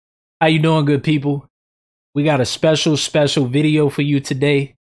How you doing, good people? We got a special video for you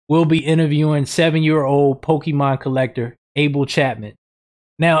today. We'll be interviewing 7-year-old Pokemon collector Abel Chapman.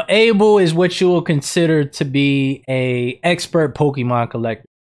 Now, Abel is what you will consider to be a expert Pokemon collector.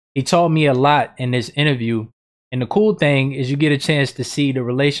 He taught me a lot in this interview, and the cool thing is you get a chance to see the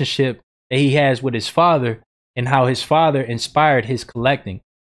relationship that he has with his father and how his father inspired his collecting.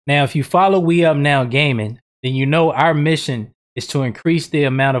 Now, if you follow We Up Now Gaming, then you know our mission is to increase the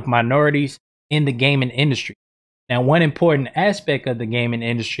amount of minorities in the gaming industry. Now, one important aspect of the gaming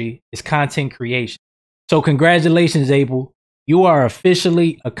industry is content creation. So congratulations, Abel. You are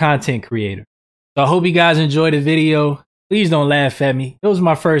officially a content creator. So I hope you guys enjoyed the video. Please don't laugh at me. It was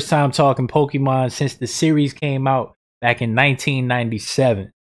my first time talking Pokemon since the series came out back in 1997.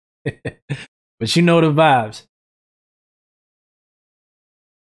 But you know the vibes.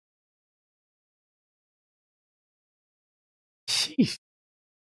 Jeez.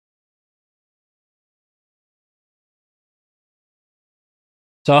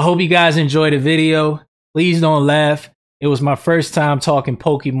 So I hope you guys enjoyed the video. Please don't laugh. It was my first time talking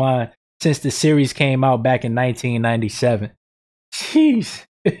Pokemon since the series came out back in 1997. Jeez.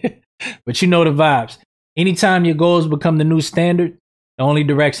 But you know the vibes. Anytime your goals become the new standard, the only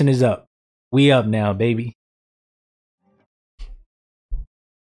direction is up. We up now, baby.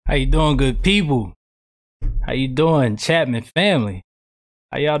 How you doing, good people? How you doing, Chapman family?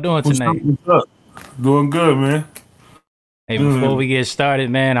 How y'all doing tonight? What's up? Doing good, man. Hey, before we get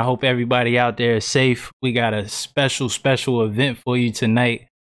started, man, I hope everybody out there is safe. We got a special event for you tonight.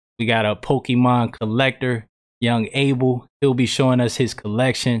 We got a Pokemon collector, young Abel. He'll be showing us his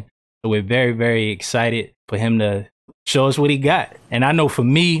collection. So we're very excited for him to show us what he got. And I know for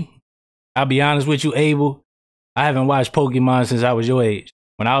me, I'll be honest with you, Abel, I haven't watched Pokemon since I was your age.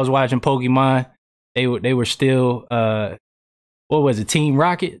 When I was watching Pokemon, they were still what was it, Team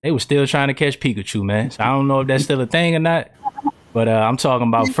Rocket? They were still trying to catch Pikachu, man. So I don't know if that's still a thing or not. But I'm talking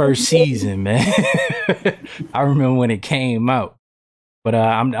about first season, man. I remember when it came out. But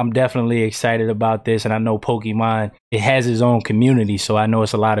I'm definitely excited about this. And I know Pokemon, it has its own community. So I know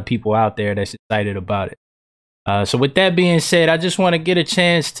it's a lot of people out there that's excited about it. So with that being said, I just want to get a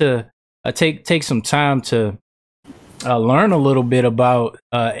chance to take some time to learn a little bit about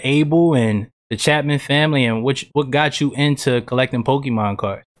Abel and the Chapman family and what got you into collecting Pokemon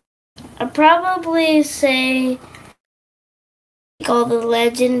cards. I'd probably say all the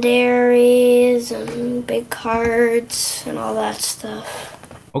legendaries and big cards and all that stuff.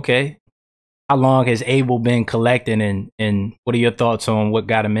 Okay. How long has Abel been collecting and what are your thoughts on what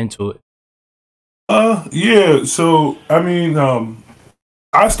got him into it? Yeah, so I mean, I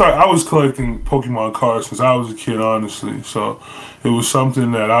was collecting Pokemon cards since I was a kid, honestly. So it was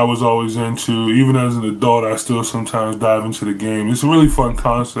something that I was always into. Even as an adult, I still sometimes dive into the game. It's a really fun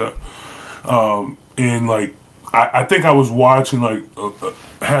concept. And like, I think I was watching, like,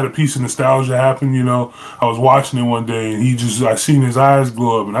 had a piece of nostalgia happen, you know. I was watching it one day, and I seen his eyes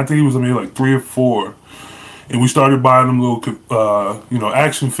glow up, and I think he was maybe like 3 or 4. And we started buying them little,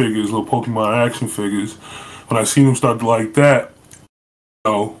 action figures, little Pokemon action figures. When I seen him start to like that,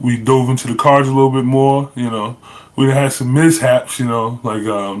 you know, we dove into the cards a little bit more, you know. We had some mishaps, you know, like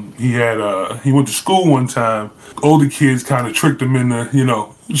he went to school one time. Older kids kind of tricked him into, you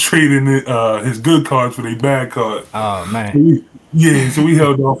know, trading his good cards for their bad cards. Oh, man. So we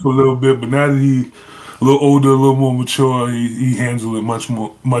held off for a little bit, but now that he's a little older, a little more mature, he handled it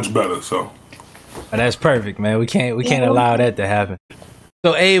much better. So that's perfect, man. We can't allow that to happen.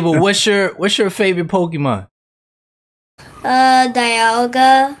 So Abel, what's your favorite Pokemon?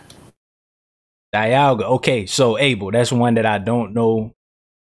 Dialga. Dialga. Okay, so Abel, that's one that I don't know.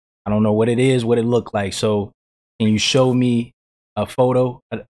 I don't know what it is, what it looked like. So can you show me a photo?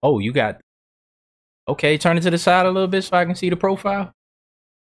 Oh, you got. Okay, turn it to the side a little bit so I can see the profile.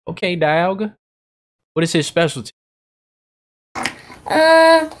 Okay, Dialga. What is his specialty?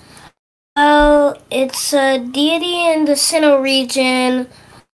 Well, it's a deity in the Sinnoh region.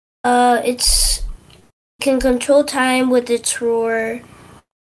 It can control time with its roar.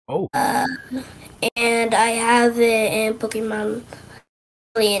 Oh. And I have it in Pokemon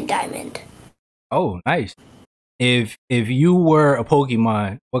Brilliant Diamond. Oh, nice. If you were a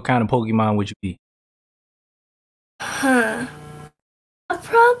Pokemon, what kind of Pokemon would you be? I'd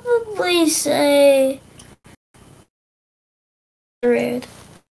probably say Rude.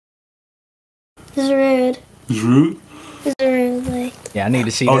 Rude? Rude, like. Yeah, I need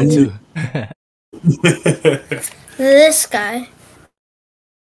to see that too. This guy.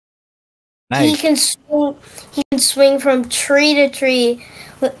 Nice. He can swing from tree to tree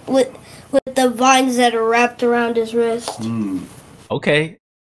with the vines that are wrapped around his wrist. Okay.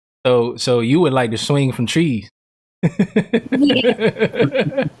 So you would like to swing from trees.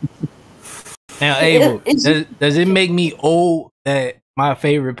 Yeah. Now, Abel, does it make me old that my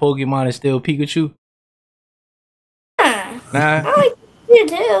favorite Pokemon is still Pikachu? Nah. Nah. I like you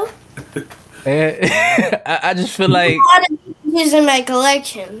too. I just feel like A lot of Pikachus in my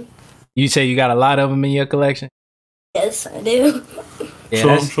collection. you say you got a lot of them in your collection. Yes, I do. Yeah,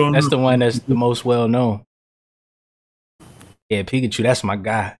 that's the one that's the most well known. Yeah, Pikachu, that's my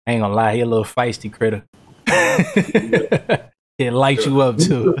guy. I ain't gonna lie, he a little feisty critter. It lights you up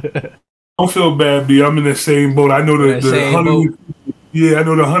too. Don't feel bad, B. I'm in the same boat. I know the 100. Yeah, I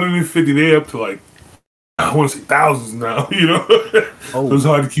know the 150. They up to like I want to say thousands now. You know, Oh. it's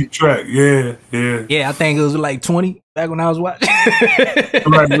hard to keep track. Yeah. Yeah, I think it was like 20 back when I was watching.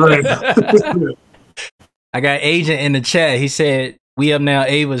 Right. I got Agent in the chat. He said, "We up now.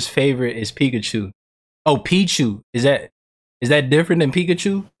 Ava's favorite is Pikachu." Oh, Pichu. Is that different than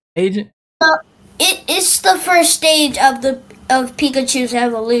Pikachu, Agent? It's the first stage of Pikachu's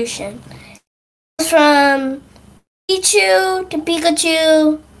evolution. It's from Pichu to Pikachu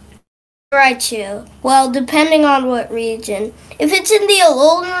to Raichu. Well, depending on what region. If it's in the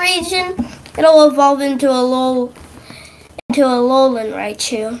Alolan region, it'll evolve into a Alolan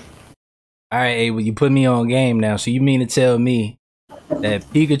Raichu. All right, Ava, you put me on game now. So you mean to tell me that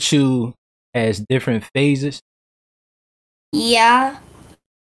Pikachu has different phases? Yeah.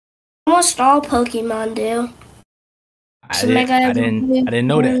 Almost all Pokemon do. I didn't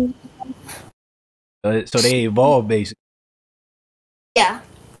know that. So they evolve basically. Yeah.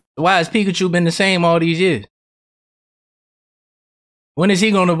 Why has Pikachu been the same all these years? When is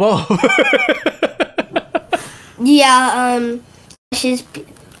he gonna evolve? Yeah, Ash's,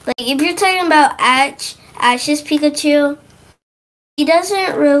 like if you're talking about Ash's Pikachu, he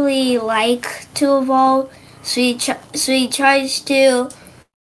doesn't really like to evolve, so he tries to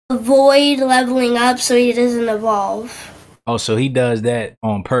avoid leveling up so he doesn't evolve. Oh, so he does that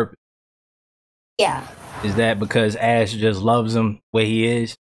on purpose. Yeah. Is that because Ash just loves him where he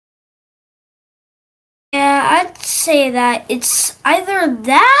is? Yeah, I'd say that it's either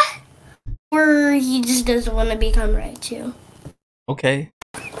that or he just doesn't want to become Raichu. Okay.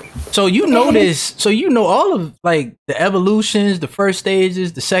 So you know this. So you know all of like the evolutions, the first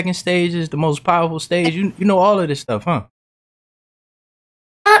stages, the second stages, the most powerful stage. You know all of this stuff, huh?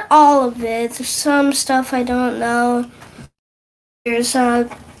 Not all of it. There's some stuff I don't know. There's some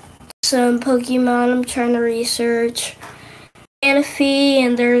Pokemon I'm trying to research. Manaphy,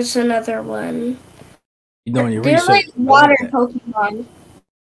 and there's another one. You're doing your They're research. like water I like Pokemon.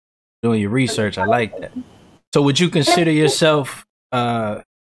 doing your research. I like that. So would you consider yourself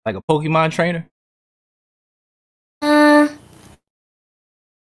like a Pokemon trainer?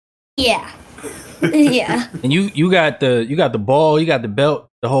 Yeah. Yeah. And you got the ball, you got the belt,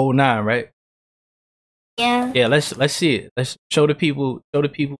 the whole nine, right? Yeah. Yeah, let's see it. Let's show the people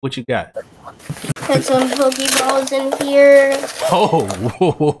what you got. Put some Pokeballs in here. Oh.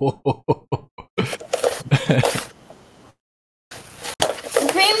 The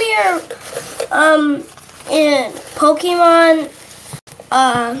premier in Pokemon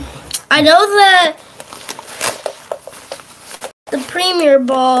I know that the Premier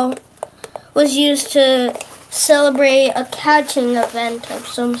Ball was used to celebrate a catching event of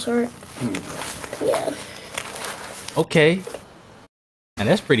some sort. Yeah. Okay. And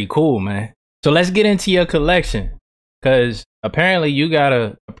that's pretty cool, man. So let's get into your collection, because apparently you got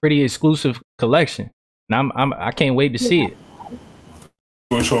a pretty exclusive collection, and I can't wait to see it. You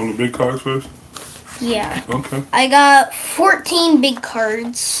want to show them the big cards first? Yeah. Okay. I got 14 big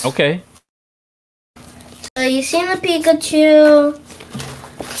cards. Okay. So you see the Pikachu.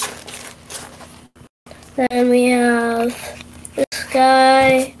 Then we have this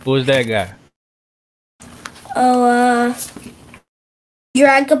guy. Who is that guy?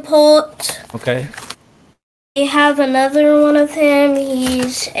 Dragapult. Okay. We have another one of him.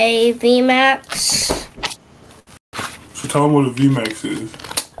 He's a VMAX. So tell them what a VMAX is.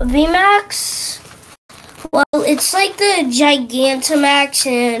 A VMAX? Well, it's like the Gigantamax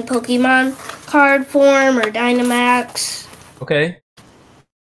in Pokemon card form or Dynamax. Okay.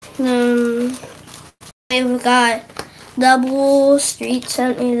 We've got Double. Street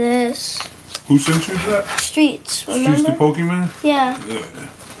sent me this. Who sent you that? Streets, remember? Streets the Pokemon? Yeah.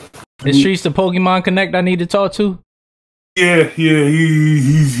 Is Streets the Pokemon Connect I need to talk to? Yeah,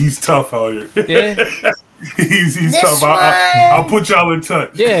 he's tough out here. Yeah. he's tough. I'll put y'all in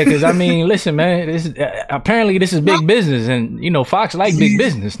touch. Yeah, because I mean, listen, man. This is, apparently this is big business, and you know Fox like big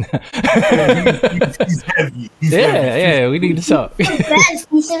business now. He's heavy. Yeah, we need to talk.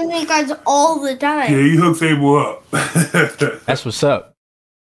 He sends me cards all the time. Yeah, he hooks Abel up. That's what's up.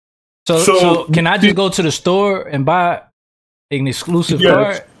 So can I just go to the store and buy an exclusive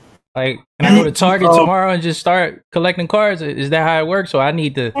card? Like, can I go to Target tomorrow and just start collecting cards? Is that how it works? Or I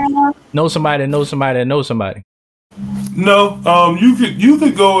need to know somebody, know somebody, and know somebody? No, you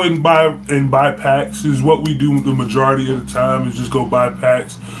could go and buy packs. Is what we do the majority of the time. Is just go buy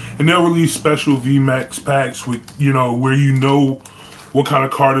packs, and they'll release special VMAX packs with where what kind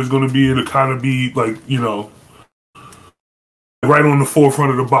of card is going to be. It'll kind of be like right on the forefront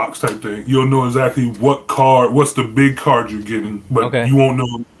of the box type thing. You'll know exactly what's the big card you're getting, but you won't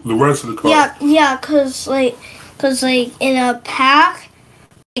know the rest of the cards. Yeah, cause in a pack,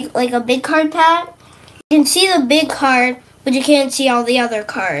 like a big card pack, you can see the big card, but you can't see all the other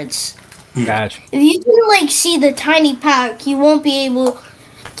cards. Gotcha. If you can see the tiny pack, you won't be able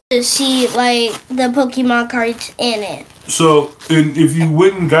to see the Pokemon cards in it. So, and if you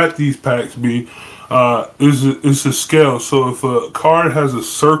wouldn't got these packs, it's a scale. So if a card has a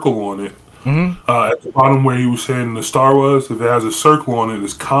circle on it, at the bottom where he was saying the star was, if it has a circle on it,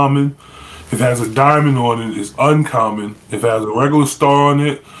 it's common. If it has a diamond on it, it's uncommon. If it has a regular star on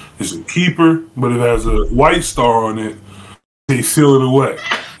it, it's a keeper. But if it has a white star on it, they seal it away.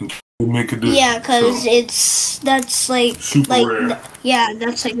 Make a difference. Yeah, because that's super rare. Yeah,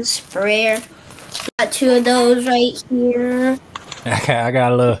 that's a super rare. Got two of those right here. I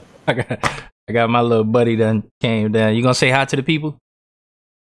got my little buddy done came down. You gonna say hi to the people?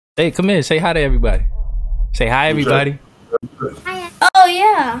 Hey, come in. Say hi to everybody. Say hi, everybody. Oh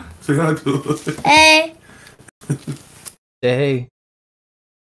yeah. Say hi to Hey. Say hey.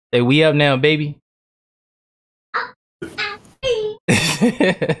 Say we up now, baby.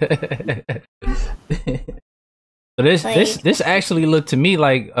 So this actually looked to me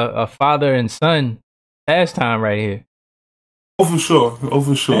like a father and son pastime right here. Oh, for sure.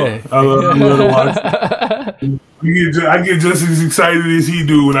 Yeah. I love to watch it. I get just as excited as he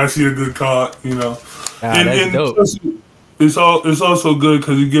do when I see a good card, That's dope. It's also good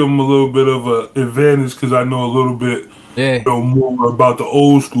because you give him a little bit of an advantage because I know a little bit more about the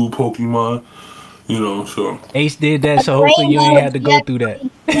old school Pokemon, so. Ace did that, so hopefully you ain't had to go through that.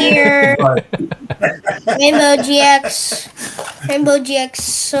 Here. Rainbow GX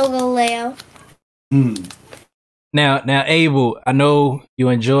Solgaleo. Now, Abel, I know you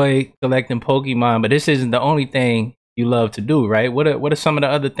enjoy collecting Pokemon, but this isn't the only thing you love to do, right? What are some of the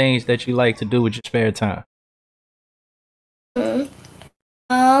other things that you like to do with your spare time?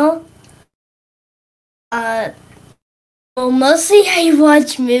 Well, mostly I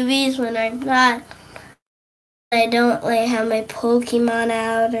watch movies when I don't have my Pokemon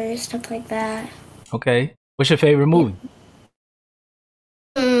out or stuff like that. Okay. What's your favorite movie?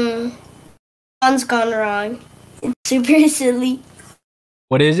 One's Gone Wrong. It's super silly.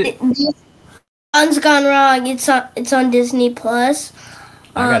 What is it? One's Gone Wrong. It's on Disney Plus.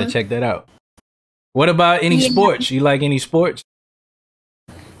 I gotta check that out. What about any sports? You like any sports?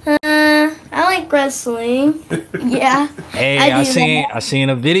 I like wrestling. Yeah. Hey, I seen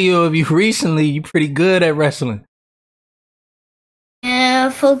a video of you recently. You pretty good at wrestling. Yeah,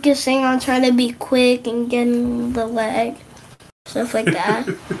 focusing on trying to be quick and getting the leg, stuff like that.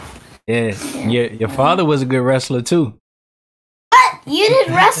 Yeah. Your father was a good wrestler too. What? You did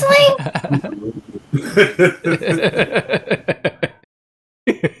wrestling?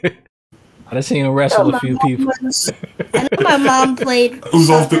 I've seen him wrestle a few people. I know my mom played. It was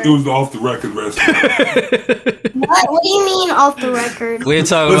off the record wrestling. What do you mean off the record? We'll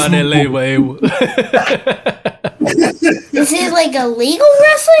talk about that later, Abel. Is it like illegal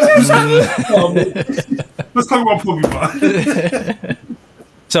wrestling or something? Let's talk about Pokemon.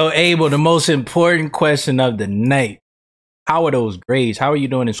 So, Abel, the most important question of the night: how are those grades? How are you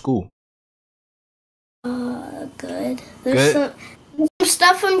doing in school? Good. There's some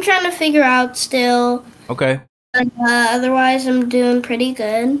stuff I'm trying to figure out still. Okay. But, otherwise, I'm doing pretty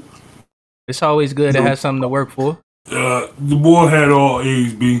good. It's always good to have something to work for. The boy had all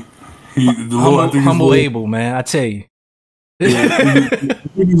A's, B. Humble Abel, man. I tell you. I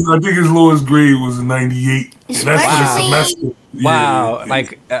think his lowest grade was a 98. That's for the semester. Wow.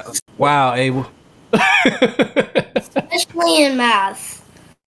 Yeah. Wow, Abel. Especially in math.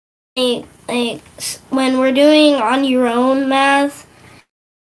 Like when we're doing on your own math,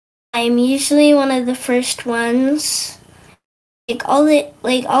 I'm usually one of the first ones. All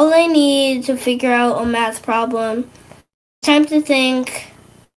I need to figure out a math problem, time to think,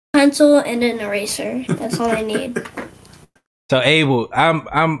 pencil and an eraser. That's all I need. So Abel,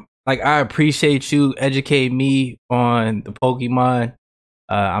 I appreciate you educating me on the Pokemon.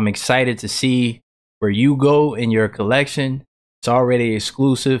 I'm excited to see where you go in your collection. It's already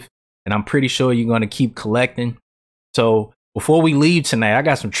exclusive, and I'm pretty sure you're going to keep collecting. So before we leave tonight, I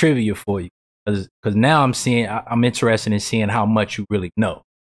got some trivia for you because now I'm interested in seeing how much you really know.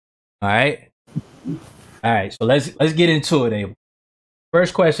 All right. So let's get into it, Abel.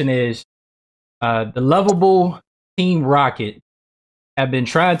 First question is, the lovable Team Rocket have been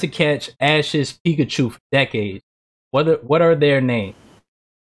trying to catch Ash's Pikachu for decades. What are their names?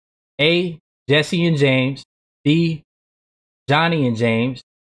 A. Jesse and James. B. Johnny and James.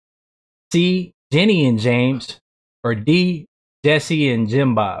 C. Jenny and James. Or D. Jesse and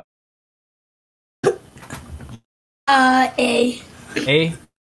Jim Bob. A. A.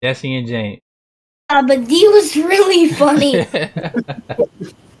 Jesse and James. But D was really funny.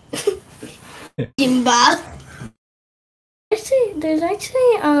 Jim Bob. There's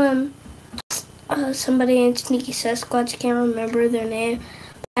actually somebody in Sneaky Sasquatch, can't remember their name.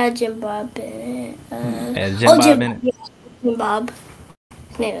 Jim Bob in it. Jim Bob.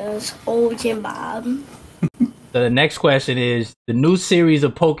 His name was Old Jim Bob. So the next question is, the new series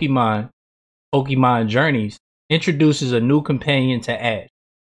of Pokemon Journeys, introduces a new companion to Ash.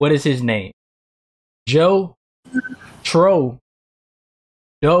 What is his name? Joe, Tro,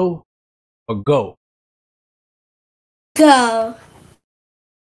 Do, or Go? Go.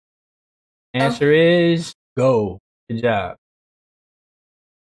 Answer is Go. Good job.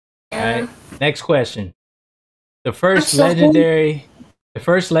 Yeah. All right. Next question. The first legendary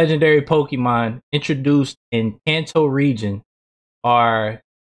Pokemon introduced in Kanto region are,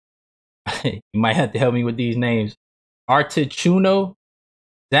 you might have to help me with these names, Articuno,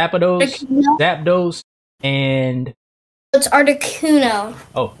 Zapdos, and... It's Articuno.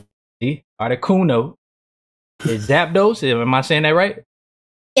 Oh, see? Articuno is Zapdos. Am I saying that right?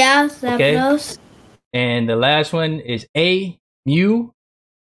 Yeah, Zapdos. Okay. And the last one is A, Mew,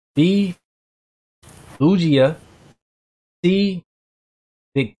 B, Lugia, C,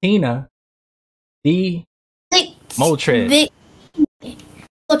 Victina, D, Moltres.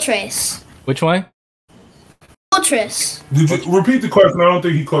 Moltres. Which one? Moltres. Did you repeat the question? I don't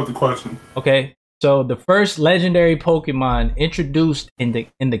think he caught the question. Okay. So the first legendary Pokemon introduced in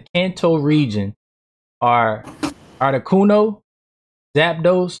the Kanto region are Articuno,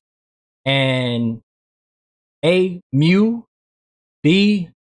 Zapdos, and A, Mew, B,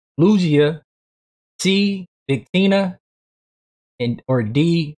 Lugia, C, Victina, or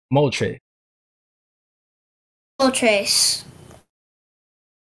D, Moltres. Moltres.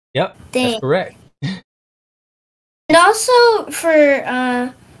 Yep, that's correct. And also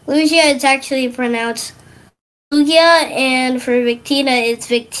for Lugia, it's actually pronounced Lugia, and for Victina, it's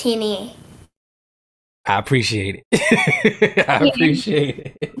Victini. I appreciate it. I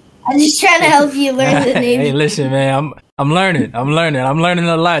appreciate it. I'm just trying to help you learn the name. Hey, listen, man, I'm learning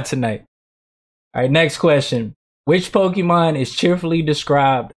a lot tonight. All right, next question. Which Pokemon is cheerfully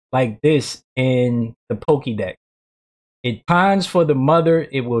described like this in the Pokédex? It pines for the mother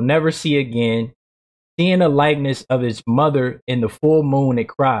it will never see again. Seeing a likeness of its mother in the full moon, it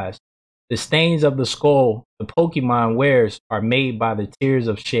cries. The stains of the skull the Pokemon wears are made by the tears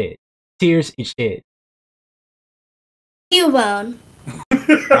it shed. Cubone.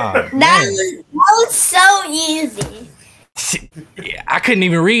 Oh, that was so easy. I couldn't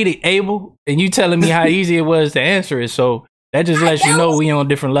even read it, Abel, and you telling me how easy it was to answer it. So that just lets you know we on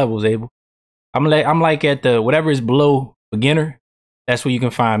different levels, Abel. I'm like at the whatever is below beginner. That's where you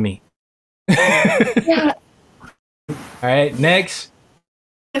can find me. Yeah. All right, next.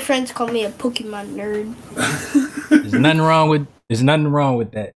 My friends call me a Pokemon nerd. There's nothing wrong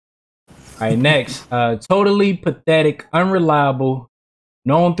with that. All right, next. Totally pathetic, unreliable,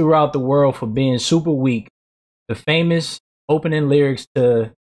 known throughout the world for being super weak. The famous opening lyrics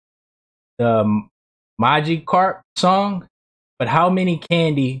to the Magikarp song. But how many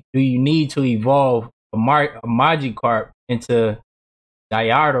candy do you need to evolve a Magikarp into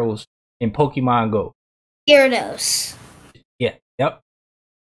Gyarados in Pokemon Go? Gyarados. Yeah, yep.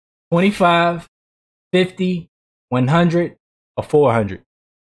 25, 50, 100, or 400.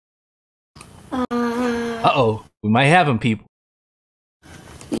 Uh-oh, we might have them, people.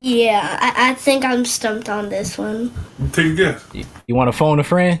 Yeah, I think I'm stumped on this one. Take a guess. You want to phone a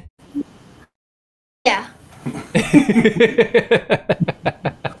friend? Yeah.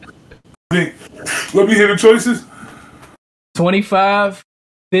 Let me hear the choices. 25,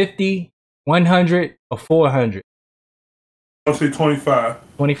 50, 100, or 400. I'll say 25.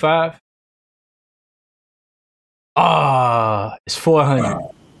 25? It's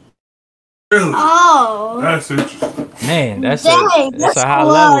 400. Really? Oh. That's interesting. Man, that's Dang, a that's high a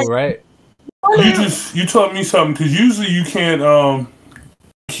level, lot. right? You taught me something, because usually you can't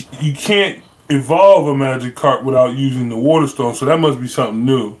evolve a Magikarp without using the Water Stone, so that must be something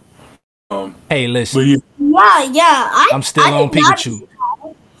new. Hey, listen. But Yeah. I'm still on Pikachu.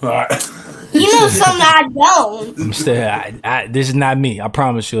 All right. You know something I don't. I'm still. This is not me. I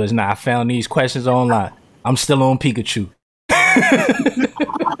promise you, it's not. I found these questions online. I'm still on Pikachu.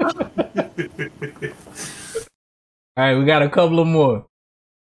 All right, we got a couple of more.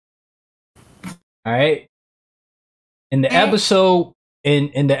 All right. In the episode,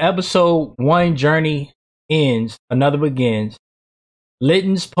 in the episode One Journey Ends, Another Begins,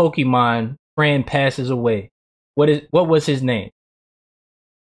 Litton's Pokemon friend passes away. What was his name?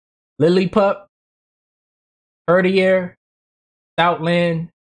 Lillipup, Herdier, Stoutland,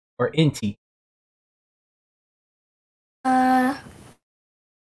 or Inti? Let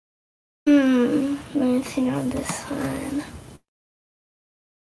me think on this one.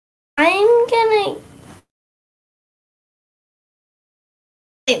 I'm gonna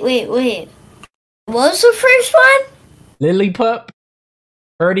wait. What was the first one? Lillipup,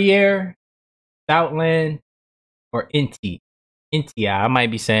 Herdier, Stoutland, or Inti? Inti, I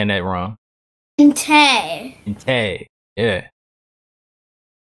might be saying that wrong. Inte, yeah.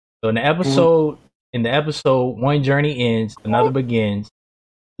 So in the episode One Journey Ends, Another Begins,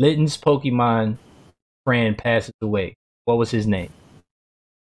 Litton's Pokemon friend passes away. What was his name?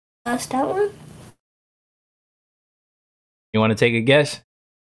 Stoutland? You want to take a guess?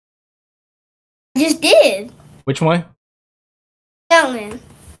 I just did. Which one? Stoutland.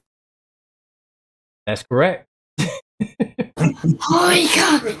 That's correct. Oh my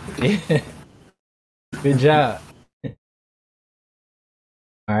god. Yeah. Good job.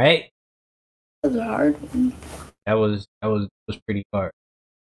 All right. That was a hard one. That was pretty hard.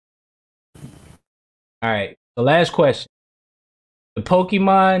 All right. The last question. The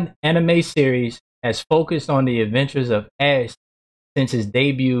Pokemon anime series has focused on the adventures of Ash since his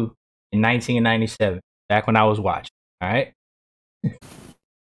debut in 1997, back when I was watching. All right.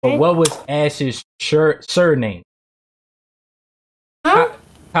 But what was Ash's surname? Huh?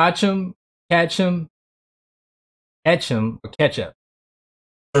 Ketchum, Etchum, or Ketchup?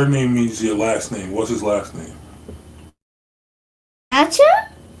 Surname means your last name. What's his last name? Gotcha?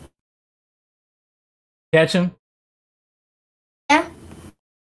 Ketchum? Yeah.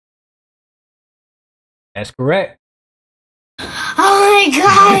 That's correct. Oh my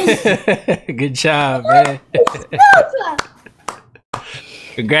god! Good job, man.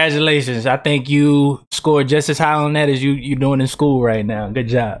 Congratulations. I think you scored just as high on that as you doing in school right now. Good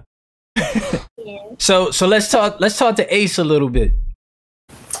job. Yeah. So let's talk to Ace a little bit.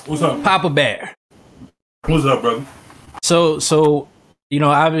 What's up? Papa Bear. What's up, brother? So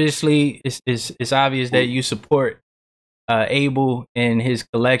obviously it's obvious that you support Abel and his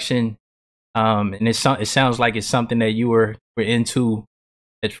collection. And it sounds like it's something that you were into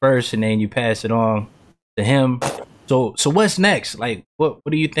at first, and then you pass it on to him. So what's next? Like, what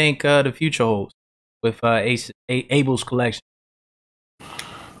do you think the future holds with Abel's collection?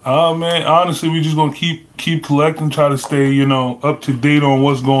 Man, honestly, we just gonna keep collecting, try to stay, up to date on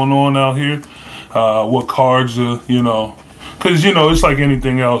what's going on out here. What cards are, because it's like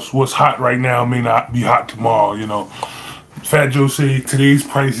anything else. What's hot right now may not be hot tomorrow. Fat Joe say today's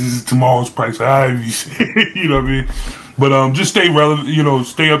price is tomorrow's price. You know what I mean? But just stay relevant,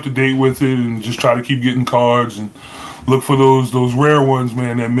 stay up to date with it, and just try to keep getting cards and look for those rare ones,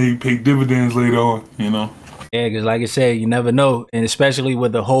 man, that may pay dividends later on. Yeah, because like I said, you never know, and especially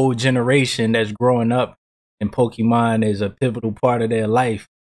with the whole generation that's growing up, and Pokemon is a pivotal part of their life.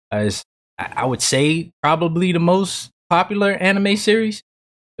 As I would say, probably the most popular anime series.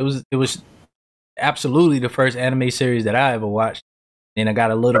 It was absolutely the first anime series that I ever watched. And I got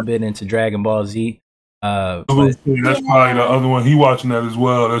a little bit into Dragon Ball Z. That's probably the other one. He watching that as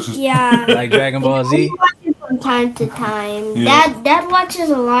well. That's just like Dragon Ball Z. He watches from time to time. Yeah. Dad watches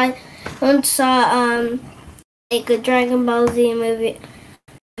a lot. Once saw like a Dragon Ball Z movie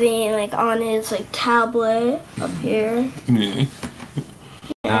being like on his like tablet up here. Yeah.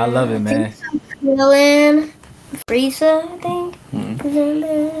 I love it, man. Krillin, Frieza, I think. Is in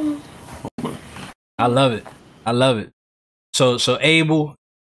there. I love it. So Abel,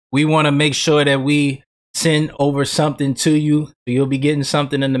 we want to make sure that we send over something to you. So you'll be getting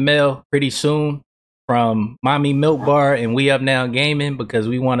something in the mail pretty soon from Mommy Milk Bar and We Up Now Gaming, because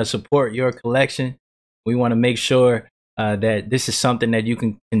we want to support your collection. We want to make sure that this is something that you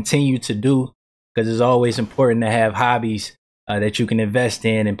can continue to do, because it's always important to have hobbies that you can invest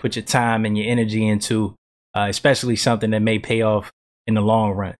in and put your time and your energy into, especially something that may pay off in the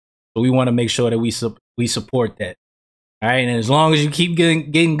long run. So we want to make sure that we support that. All right, and as long as you keep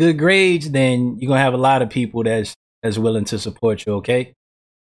getting good grades, then you're gonna have a lot of people that's willing to support you. Okay.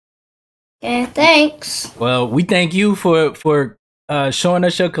 Yeah, thanks. Well, we thank you for showing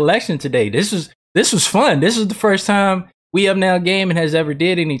us your collection today. This this was fun. This is the first time We Up Now Gaming has ever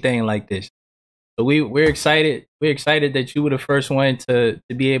did anything like this. So we're excited. We're excited that you were the first one to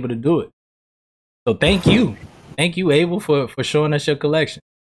be able to do it. So thank you. Thank you, Abel, for showing us your collection.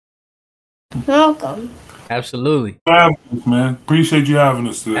 Welcome. Absolutely. Man, appreciate you having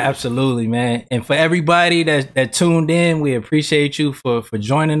us today. Absolutely, man. And for everybody that tuned in, we appreciate you for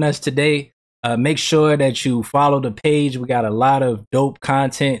joining us today. Make sure that you follow the page. We got a lot of dope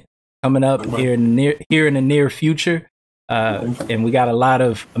content coming up here in the near future. And we got a lot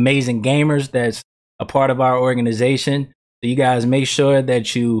of amazing gamers that's a part of our organization. So you guys make sure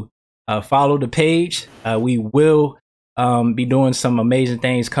that you follow the page. We will be doing some amazing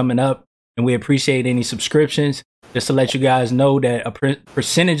things coming up, and we appreciate any subscriptions. Just to let you guys know that a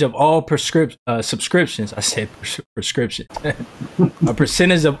percentage of all subscriptions, I said prescriptions, a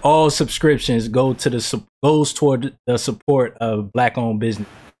percentage of all subscriptions goes toward the support of Black-owned business.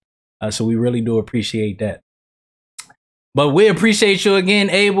 So we really do appreciate that. But we appreciate you again,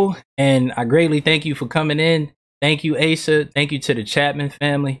 Abel, and I greatly thank you for coming in. Thank you, Asa. Thank you to the Chapman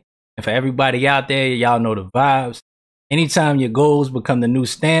family. And for everybody out there, y'all know the vibes. Anytime your goals become the new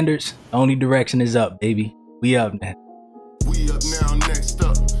standards, the only direction is up, baby. We up now. We up now, next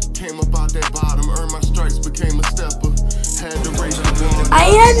up. Came up out that bottom, earned my stripes, became a stepper. Had to raise the wall. I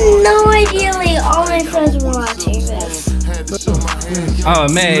had no idea like all my friends were watching this.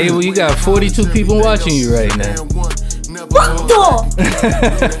 Oh man, Abel, you got 42 people watching you right now. What the?